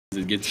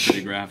It gets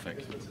pretty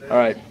graphic.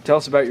 Alright, tell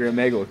us about your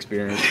Omegle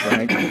experience,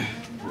 Frank.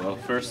 Well,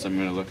 first I'm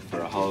going to look for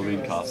a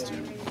Halloween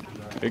costume.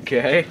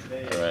 Okay.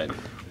 Alright.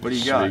 What do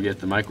you got? Should we get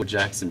the Michael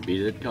Jackson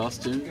Beat It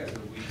costume?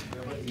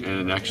 And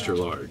an extra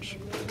large.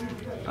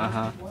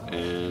 Uh-huh.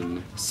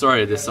 And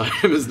sorry, this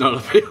item is not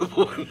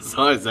available in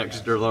size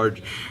extra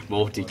large,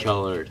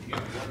 multicolored.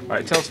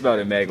 Alright, tell us about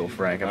Omegle,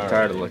 Frank. I'm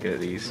tired of looking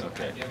at these.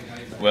 Okay.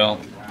 Well,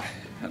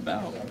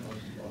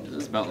 it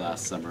was about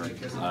last summer.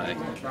 I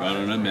got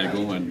on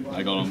Omegle and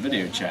I got on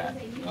video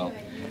chat. Well,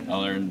 I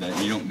learned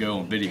that you don't go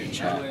on video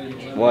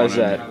chat. Why is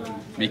that?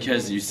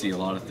 Because you see a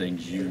lot of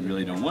things you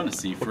really don't want to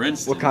see. For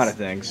instance, What kind of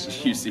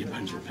things? You see a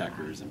bunch of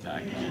peckers and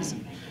packages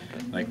and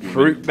like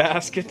Fruit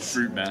baskets?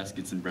 Fruit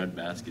baskets and bread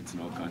baskets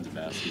and all kinds of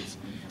baskets.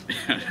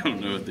 I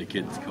don't know what the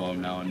kids call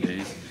them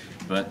nowadays.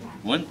 But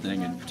one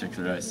thing in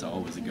particular I saw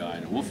was a guy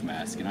in a wolf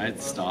mask, and I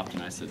stopped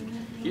and I said,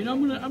 you know,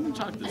 I'm gonna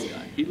talk to this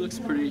guy. He looks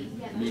pretty.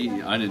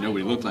 I didn't know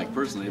what he looked like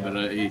personally,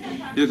 but he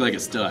looked like a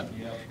stud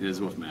in his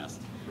wolf mask.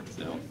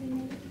 So,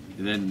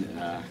 and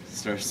then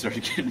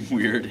started getting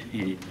weird.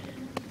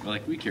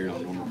 We carried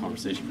on a normal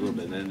conversation for a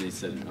little bit. And then they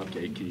said,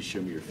 okay, can you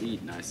show me your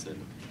feet? And I said,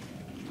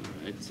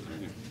 all right. So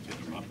I took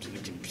him up to the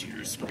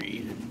computer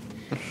screen and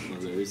one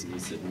of those, and he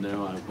said,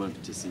 no, I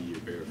want to see your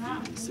bare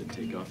feet. He said,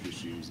 take off your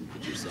shoes and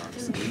put your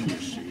socks in your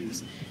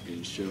shoes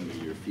and show me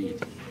your feet.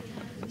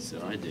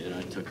 So I did.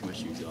 I took my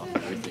shoes off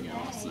and everything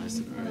else, and I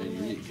said, all right,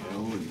 here you go.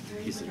 And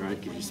he said, all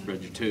right, can you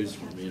spread your toes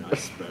for me? And I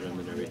spread them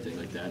and everything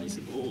like that. And he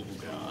said, oh,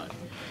 God.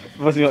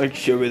 Wasn't like,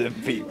 show me them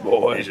feet,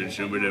 boy. He said,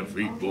 show me them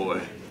feet,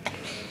 boy.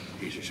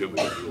 He said, show me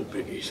them little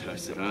piggies. I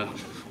said, oh,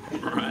 all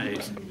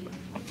right.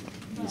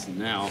 Listen,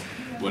 now,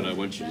 what I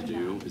want you to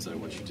do is I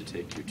want you to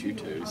take your two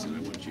toes and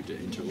I want you to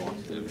interlock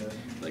them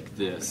like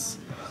this,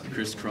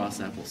 crisscross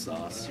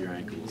applesauce your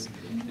ankles,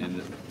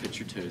 and put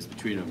your toes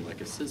between them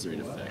like a scissoring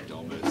effect,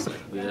 almost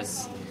like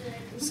this.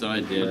 So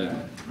I did,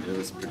 and it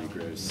was pretty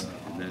gross.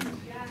 And then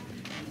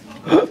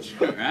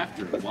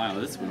after a while,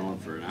 this went on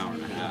for an hour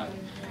and a half.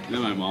 And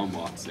then my mom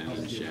walks in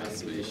and she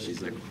asks me,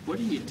 she's like, what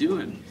are you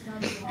doing?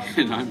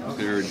 And I'm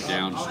there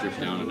down, stripped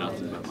down to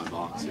nothing but my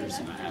boxers,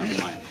 and I have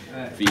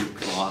my feet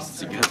crossed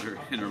together,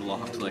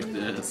 interlocked like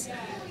this.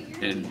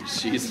 And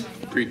she's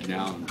freaking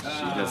out and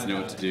she doesn't know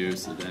what to do.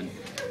 So then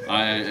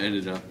I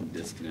ended up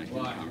disconnecting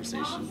the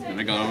conversation. And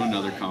I got on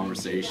another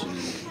conversation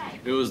and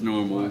it was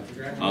normal.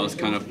 I was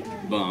kind of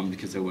bummed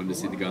because I wanted to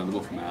see the guy in the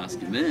wolf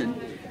mask. And then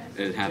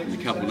it happened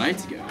a couple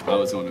nights ago. I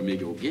was on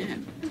Omegle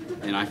again,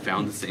 and I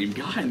found the same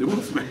guy in the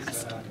wolf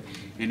mask.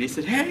 And he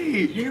said,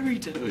 hey, hairy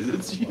toes,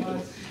 it's you.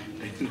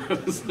 And I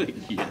was like,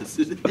 yes,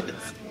 it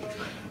is.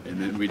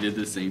 And then we did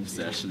the same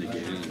session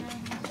again.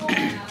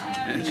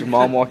 Did your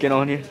mom walk in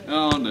on you?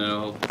 Oh,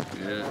 no.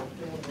 Yeah.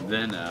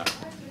 Then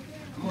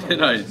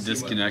I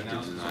disconnected,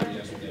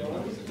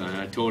 and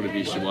I told him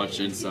he should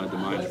watch Inside the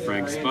Mind of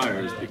Frank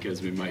Spires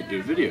because we might do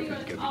a video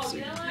of him coming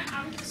soon.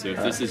 So if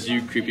this is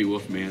you, creepy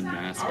wolfman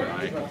mask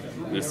guy,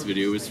 this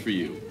video is for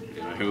you.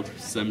 And I hope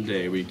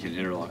someday we can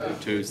interlock our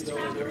toes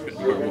together and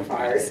our wolf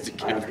masks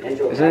together.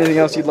 Is there anything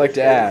else you'd like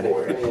to add?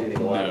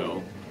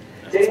 No.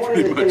 That's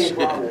pretty much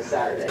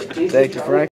it. Thank you, Frank.